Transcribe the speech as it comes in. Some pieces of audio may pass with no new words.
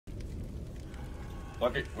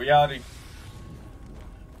Fuck it, reality.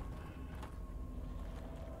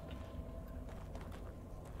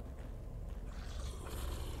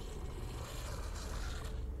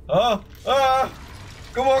 Oh, ah!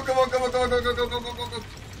 Come on, come on, come on, come on, go, go, go, go, go, go, go.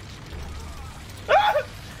 Ah!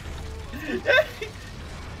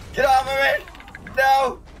 Get off of me!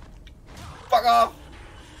 No! Fuck off!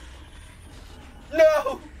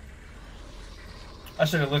 No! I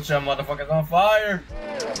should have lit y'all motherfuckers on fire!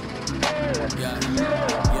 Yeah.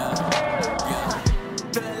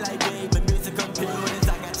 Feeling like baby, music computers.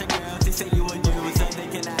 I got your girls, they say you a user. They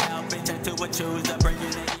cannot help it, turn to a chooser. Bringing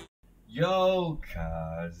it. Yo,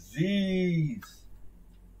 Kazi's.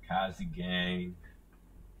 Kazi gang.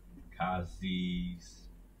 Kazi's.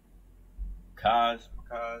 Kaz,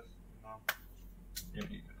 you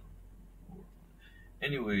know.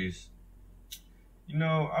 Anyways, you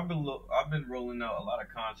know, I've been rolling out a lot of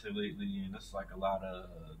content lately, and it's like a lot of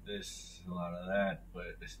this, a lot of that,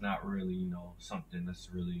 but it's not really, you know, something that's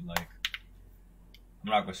really like, I'm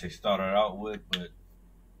not gonna say started out with, but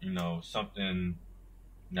you know, something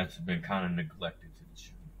that's been kind of neglected to the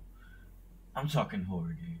channel. I'm talking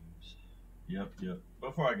horror games. Yep.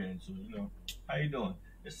 Before I get into it, you know, how you doing?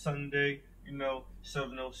 It's Sunday, you know,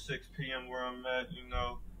 7:06 p.m. where I'm at, you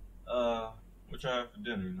know. What y'all have for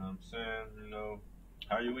dinner, you know what I'm saying? You know,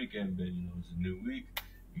 how your weekend been? You know, it's a new week,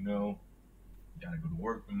 you know. Gotta go to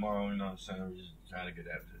work tomorrow, you know what I'm saying? I'm just trying to get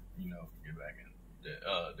after, you know, get back in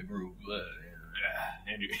the groove.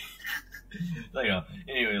 Anyway, like I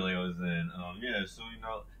was saying, yeah, so, you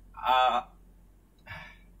know,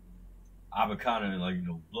 I've been kind of like, you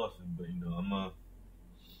know, bluffing, but, you know, I'm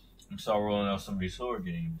start rolling out some of these horror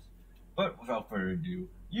games. But without further ado,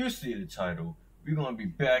 you see the title. We're gonna be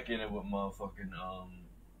back in it with motherfucking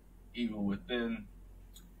Evil Within,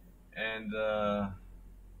 and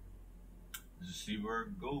just see where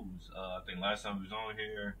it goes. I think last time we was on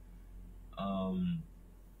here,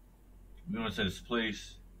 we went to this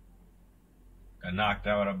place, got knocked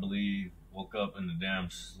out, I believe, woke up in the damn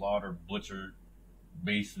slaughter butcher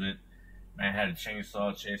basement. Man had a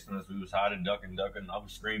chainsaw chasing us. We was hiding, ducking. I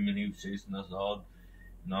was screaming. He was chasing us all.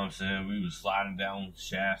 You know what I'm saying? We was sliding down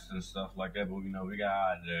shafts and stuff like that. But, you know, we got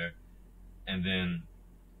out of there. And then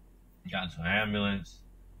got into an ambulance.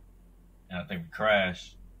 And I think we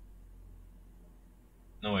crashed.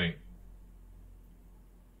 No, wait.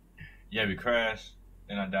 Yeah, we crashed.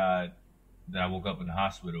 Then I died. Then I woke up in the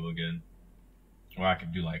hospital again. Where I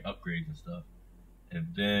could do, like, upgrades and stuff.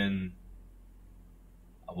 And then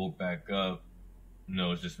I woke back up.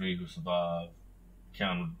 No, it's just me who survived.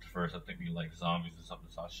 Counted first, I think we like zombies or something,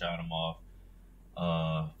 so I shot him off.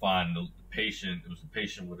 Find the patient. It was a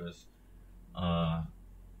patient with us. I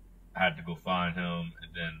had to go find him,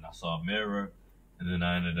 and then I saw a mirror, and then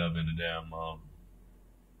I ended up in the damn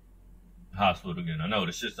hospital again. I know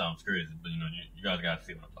this shit sounds crazy, but you know, you guys gotta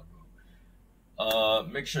see what I'm talking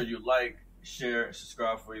about. Make sure you like, share,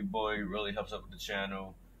 subscribe for your boy. It really helps out with the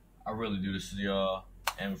channel. I really do this to y'all.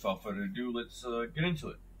 And without further ado, let's get into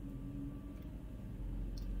it.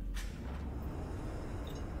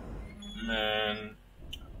 Man,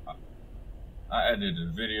 I edited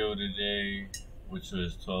a video today, which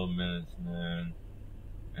was 12 minutes, man.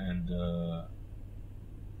 And,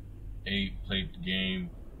 8 played the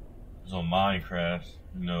game. It was on Minecraft,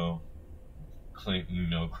 you know,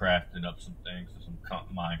 crafting up some things, some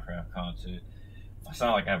Minecraft content. I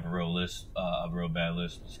sound like I have a real bad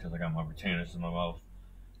list, just because I got my retainers in my mouth.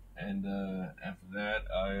 And after that,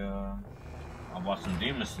 I watched some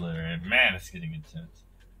Demon Slayer, and man, it's getting intense.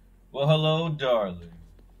 Well, hello, darling.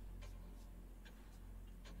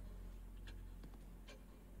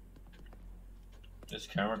 This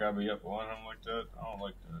camera gotta be up on him like that? I don't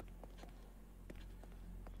like that.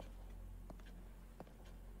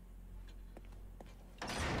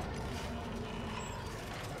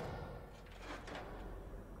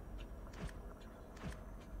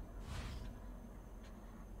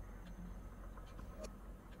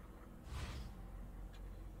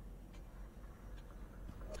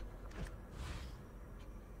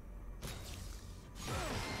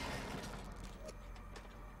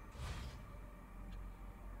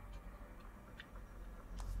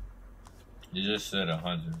 You just said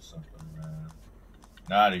 100 or something, man.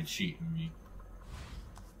 Now they cheating me.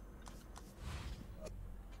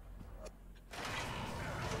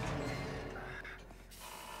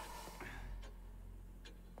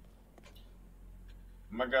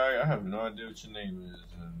 My guy, I have no idea what your name is,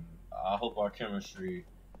 and I hope our chemistry,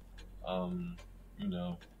 you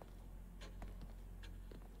know,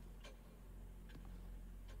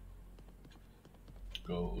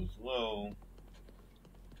 goes well.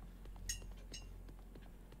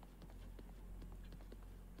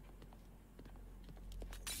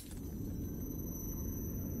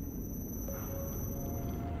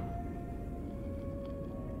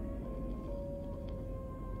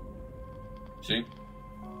 See?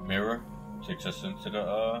 Mirror takes us into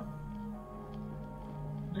the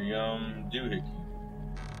doohickey.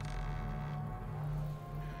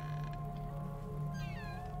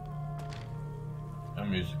 That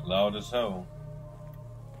music loud as hell.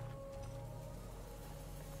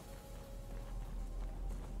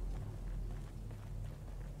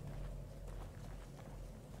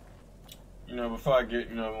 You know, before I get,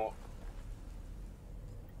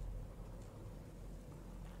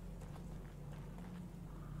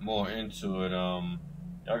 more into it, y'all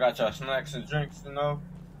got y'all snacks and drinks, I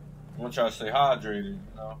want y'all to stay hydrated,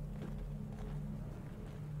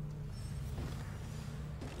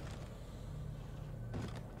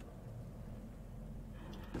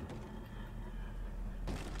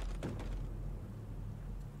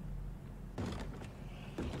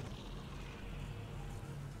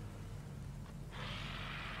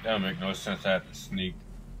 That don't make no sense. I have to sneak.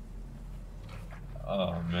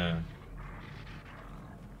 Oh man.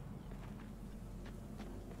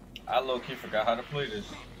 I low-key forgot how to play this.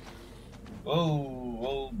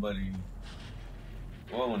 Whoa, buddy.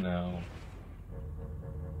 Whoa now.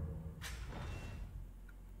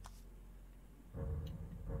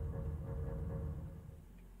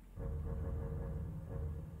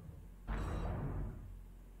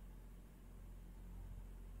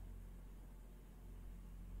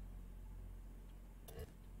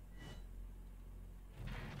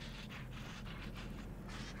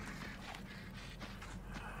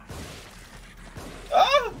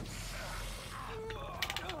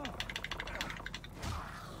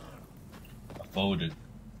 Folded.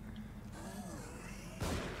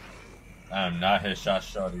 I am not headshot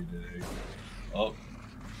shorty today. Oh.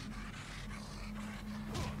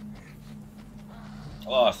 I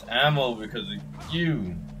lost ammo because of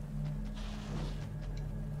you.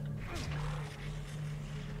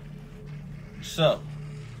 What's up?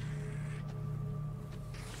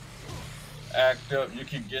 Act up, you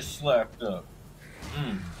can get slapped up.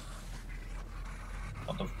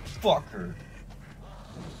 Motherfucker.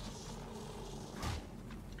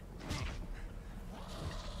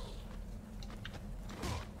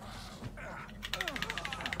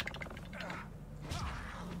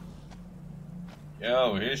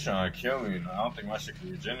 Yo, he's trying to kill me. I don't think my shit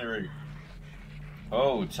can regenerate.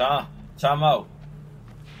 Oh, time out.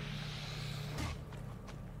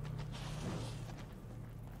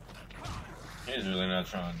 He's really not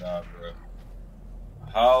trying to die, bro.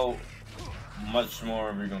 How much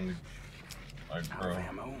more are we gonna, like, bro?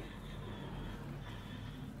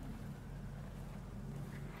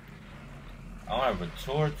 I don't have a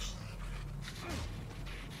torch.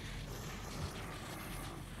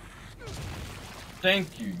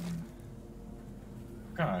 Thank you.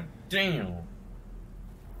 God damn.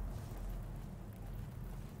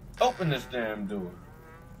 Open this damn door.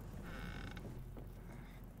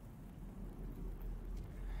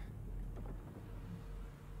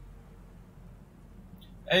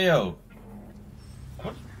 Hey yo.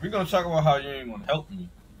 We gonna talk about how you ain't gonna help me.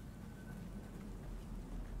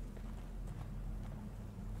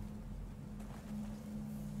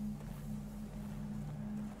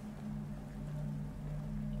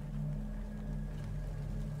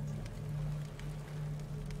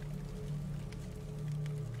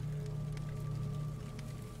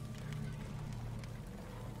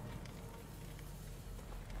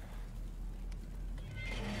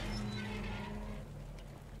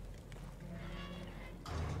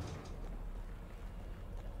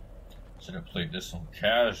 Should have played this on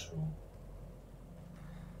casual.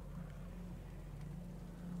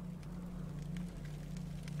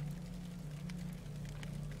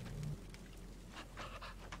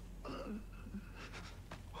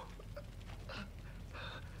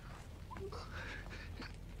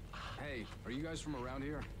 Hey, are you guys from around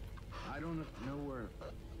here? I don't know where.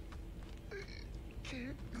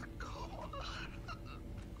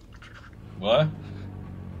 What?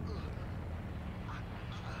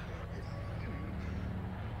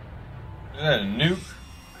 Is that a nuke?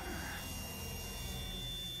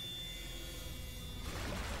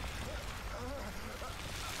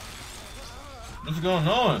 What's going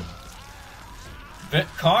on? Vet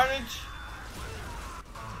Carnage?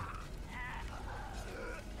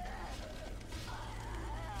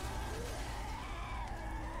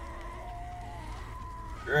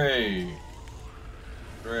 Great.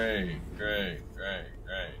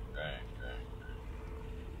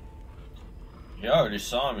 He already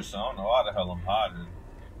saw me, so I don't know why the hell I'm hiding.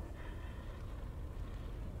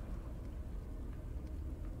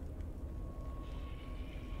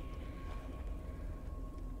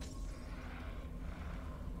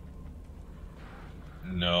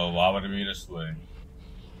 No, why would it be this way?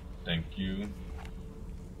 Thank you.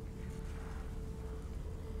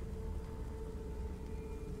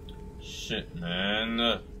 Shit, man.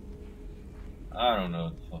 I don't know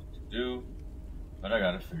what the fuck to do, but I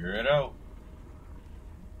gotta figure it out.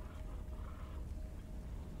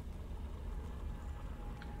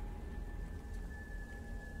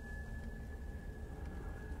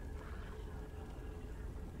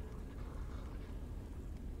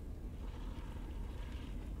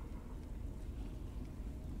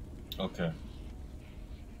 Okay.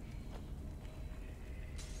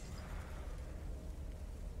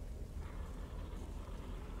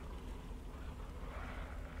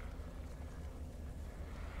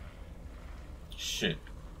 Shit.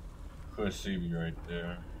 Could see me right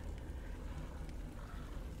there.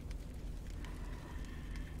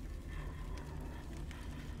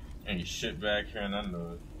 Ain't shit back here, and I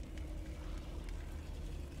know it.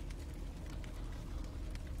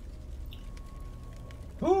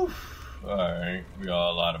 Whew. Alright, we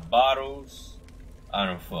got a lot of bottles. I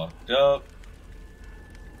done fucked up.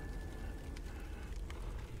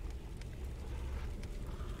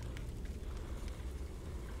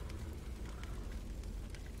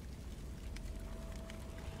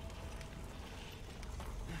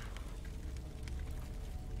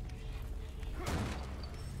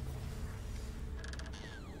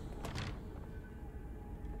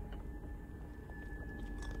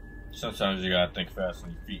 Sometimes you gotta think fast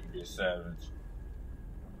on your feet and be a savage.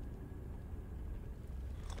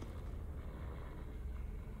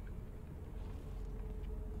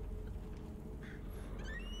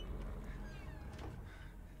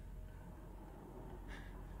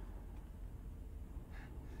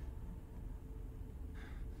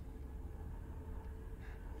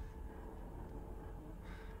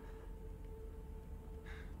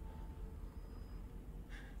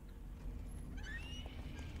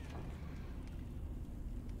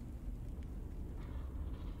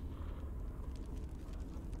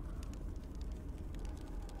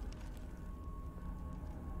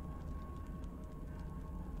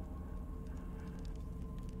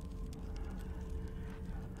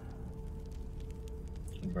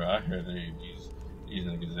 Bro, I hear these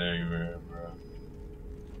niggas everywhere, bro.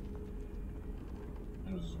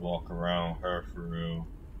 I just walk around her for real.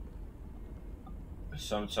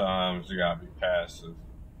 Sometimes you gotta be passive.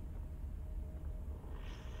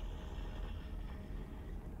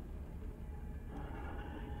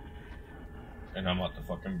 And I'm about to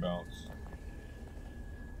fucking bounce.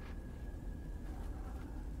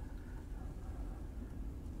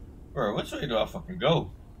 Bro, which way do I fucking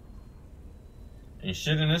go? Ain't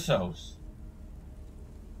shit in this house.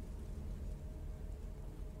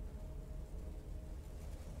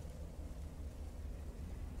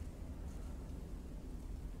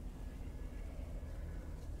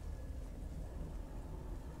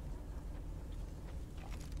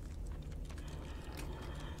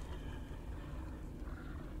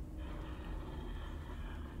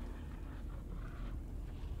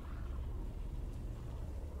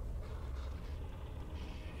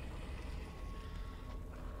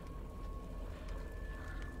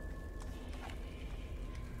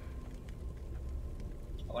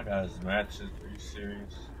 All I got is matches. Are you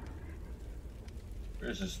serious?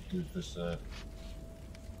 Where's this doofus at?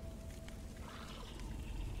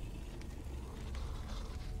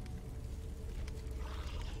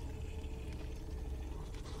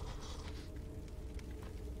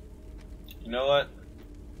 You know what?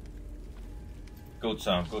 Go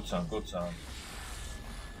time, go time, go time.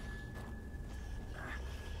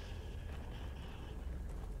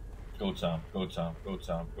 Go time, go time, go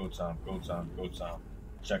time, go time, go time, go time.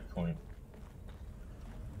 Checkpoint.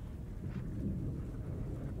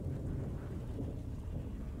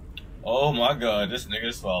 Oh my god, this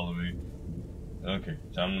nigga's following me. Okay,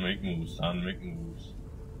 time to make moves, time to make moves.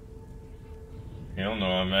 He don't know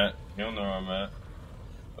where I'm at. He don't know where I'm at.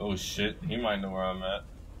 Oh shit, he might know where I'm at.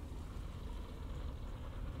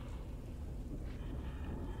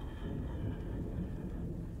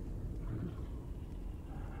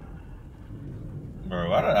 Bro,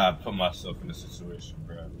 why did I put myself in this situation,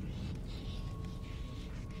 bro?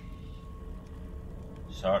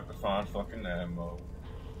 It's hard to find fucking ammo.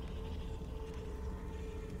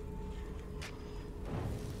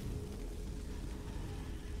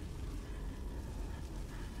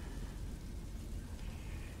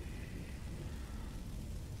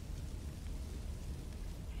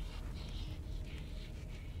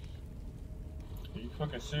 Are you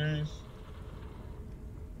fucking serious?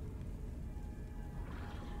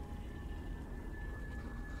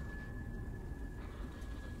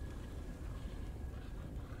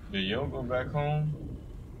 Did yo go back home?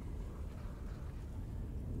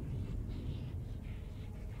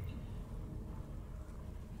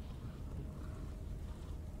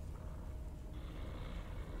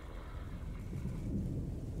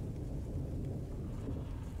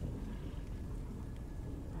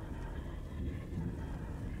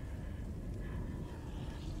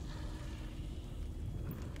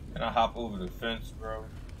 Can I hop over the fence, bro?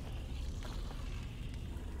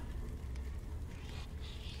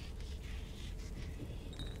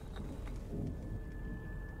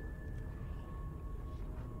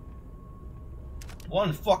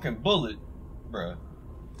 One fucking bullet, bruh.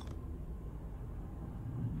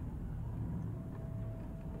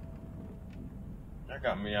 That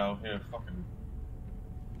got me out here fucking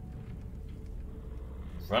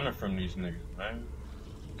running from these niggas, man.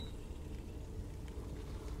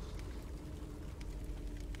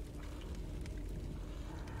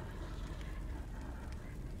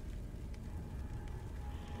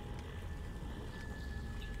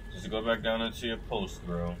 Just go back down into your post,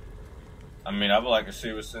 bro. I mean, I would like to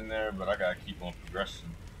see what's in there, but I gotta keep on progressing.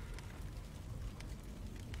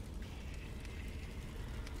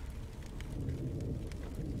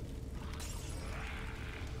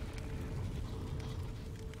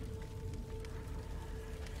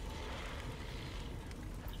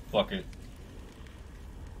 Fuck it.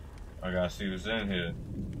 I gotta see what's in here.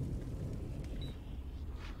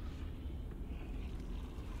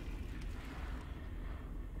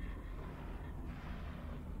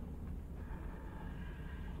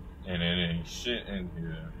 And it ain't shit in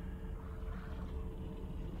here.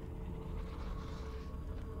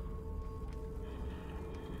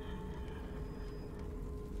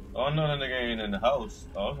 Oh no, that nigga ain't in the house.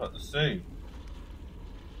 Oh, I was about to say.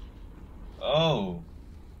 Oh.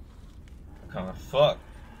 Kinda fuck.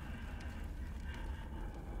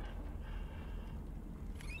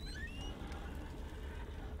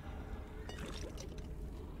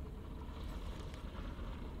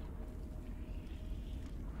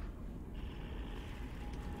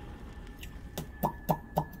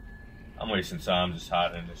 I'm wasting time just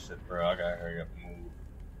hiding this shit, bro. I gotta hurry up and move.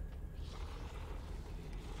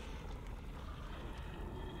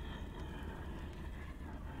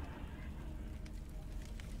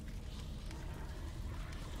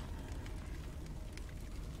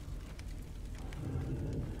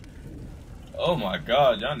 Oh my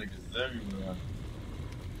god, y'all niggas is everywhere.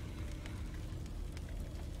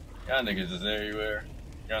 Y'all niggas is everywhere.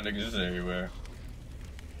 Y'all niggas is everywhere.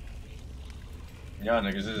 Y'all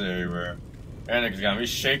niggas is everywhere. Y'all niggas got me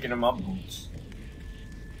shaking in my boots.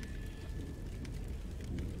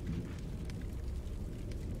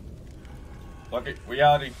 Fuck it, we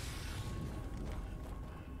outie.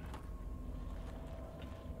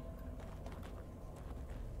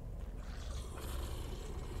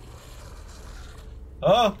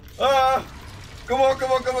 Oh! Ah! Come on,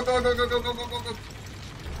 come on, come on, come on, go, go, go, go, go, go, go.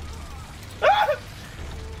 Ah!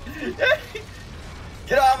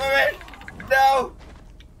 Get off of me! No!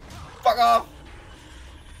 Fuck off!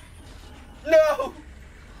 No!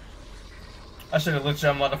 I should have lit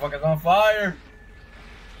y'all motherfuckers on fire!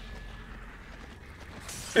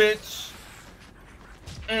 Bitch!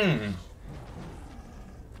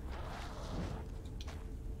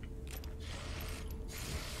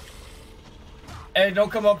 Hey,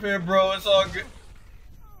 don't come up here, bro. It's all good.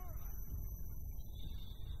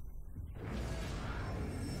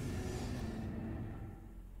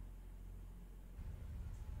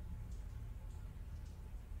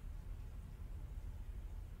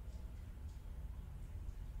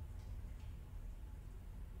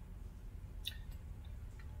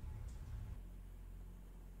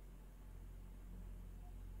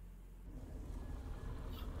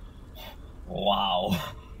 Wow,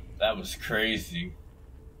 that was crazy.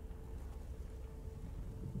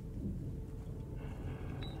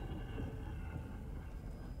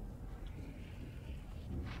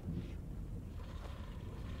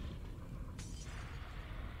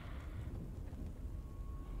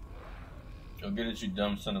 Go get it, you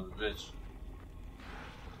dumb son of a bitch.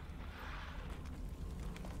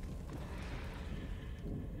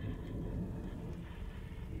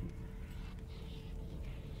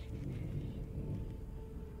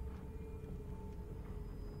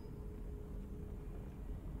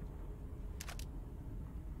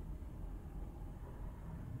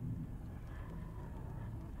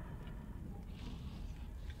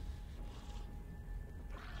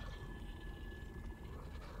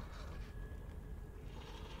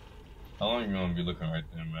 How long you gonna be looking right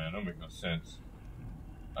there, man? Don't make no sense.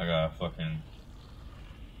 I gotta fucking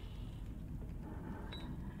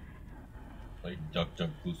like duck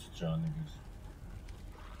goose with y'all niggas.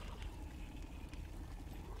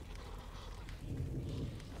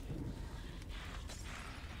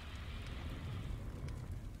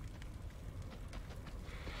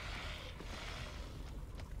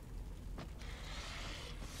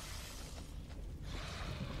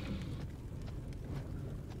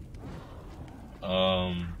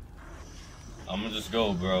 I'm gonna just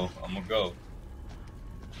go, bro. I'm gonna go.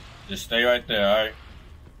 Just stay right there, alright?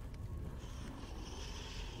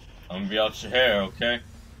 I'm gonna be out your hair, okay?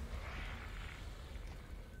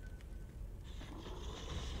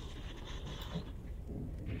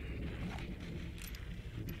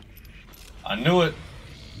 I knew it.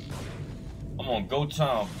 I'm on go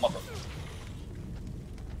time, mother.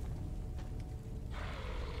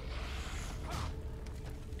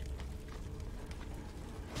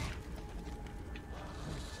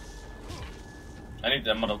 I need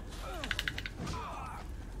that mother.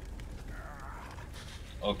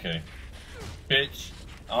 Okay. Bitch.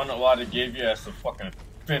 I don't know why they gave you as a fucking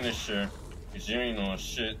finisher. Cause you ain't on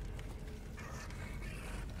shit.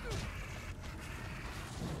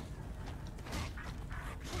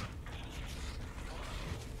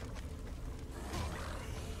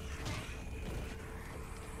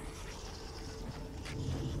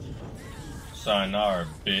 Sayonara,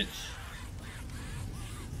 bitch.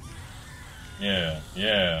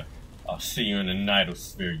 Yeah. I'll see you in the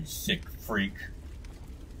nightosphere, you sick freak.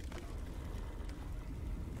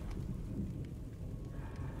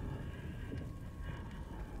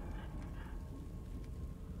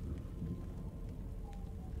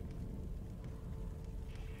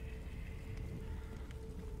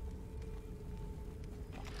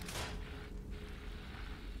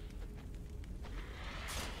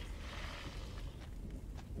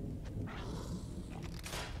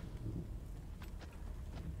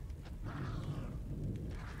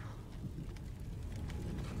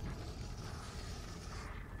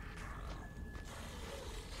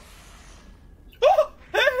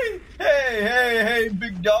 Hey,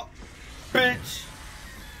 big dog, bitch.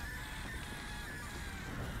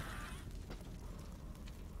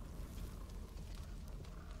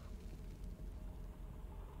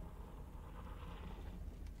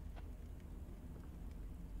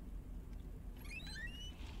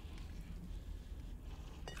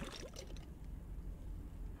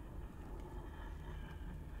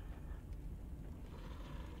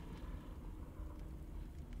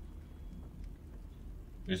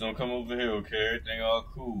 Please don't come over here, okay? Everything all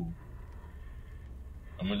cool.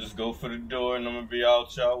 I'm gonna just go for the door and I'm gonna be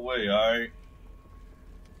out y'all way, alright?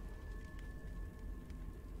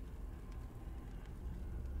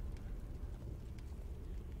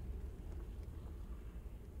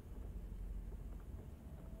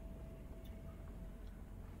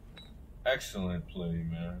 Excellent play,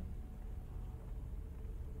 man.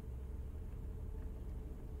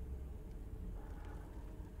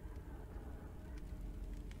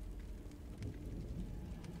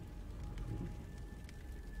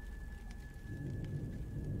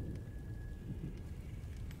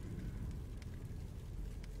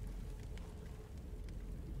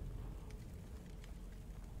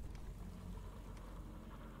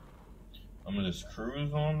 I'm gonna just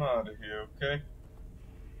cruise on out of here, okay?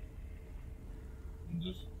 And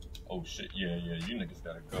just, oh shit, yeah, you niggas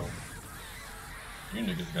gotta go. You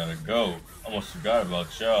niggas gotta go. Almost forgot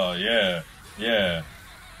about y'all, yeah.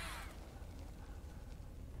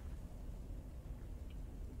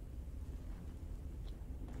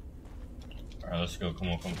 Alright, let's go, come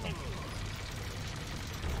on.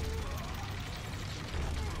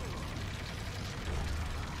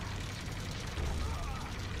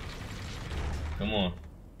 Come on.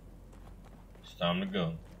 It's time to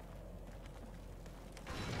go.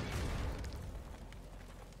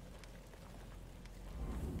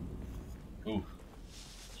 Ooh.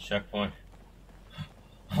 Checkpoint.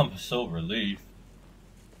 I'm so relieved.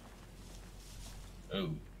 Oh.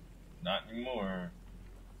 Not anymore.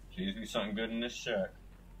 Please be something good in this shack.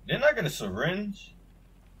 Didn't I get a syringe?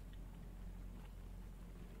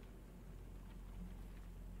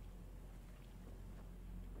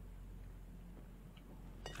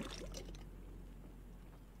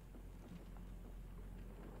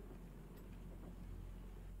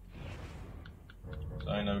 So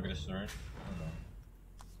I never get a syringe? Oh, no.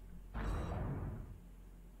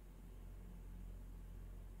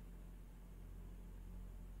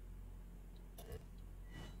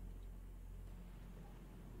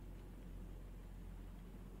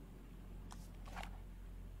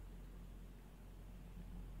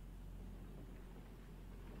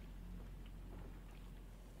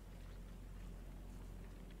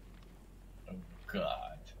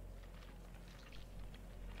 God.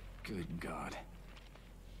 Good God.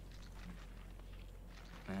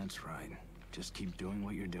 That's right. Just keep doing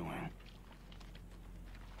what you're doing.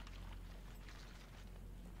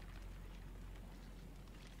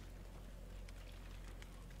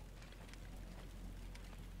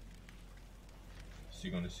 Is he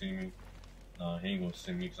gonna see me? Nah, he ain't gonna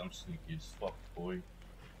see me because I'm sneaky as fuck, boy. I'm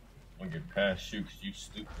gonna get past you because you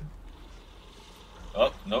stupid.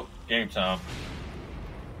 Oh, nope. Game time.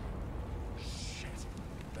 Shit.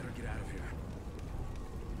 Better get out of here.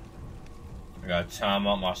 I gotta time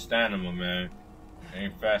out my stamina, man.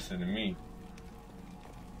 Ain't faster than me.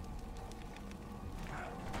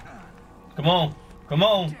 Come on. Come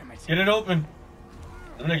on. Get it open.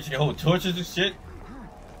 Them niggas can hold torches and shit.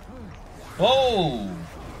 Whoa.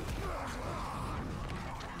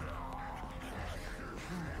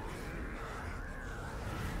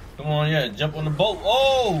 Come on, yeah, jump on the boat.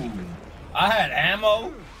 Oh, I had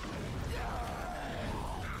ammo.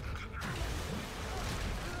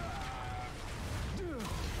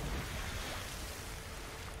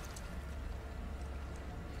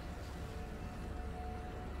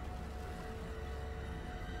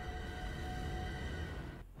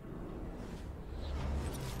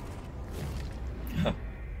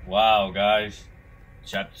 Wow, guys.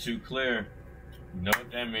 Chapter 2 clear. You know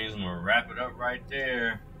what that means? I'm gonna wrap it up right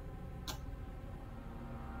there.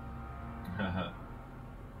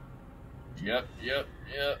 Yep.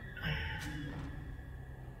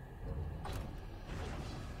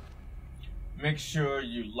 Make sure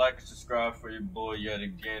you like and subscribe for your boy yet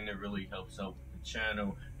again. It really helps out the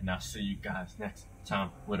channel. And I'll see you guys next time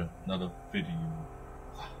with another video.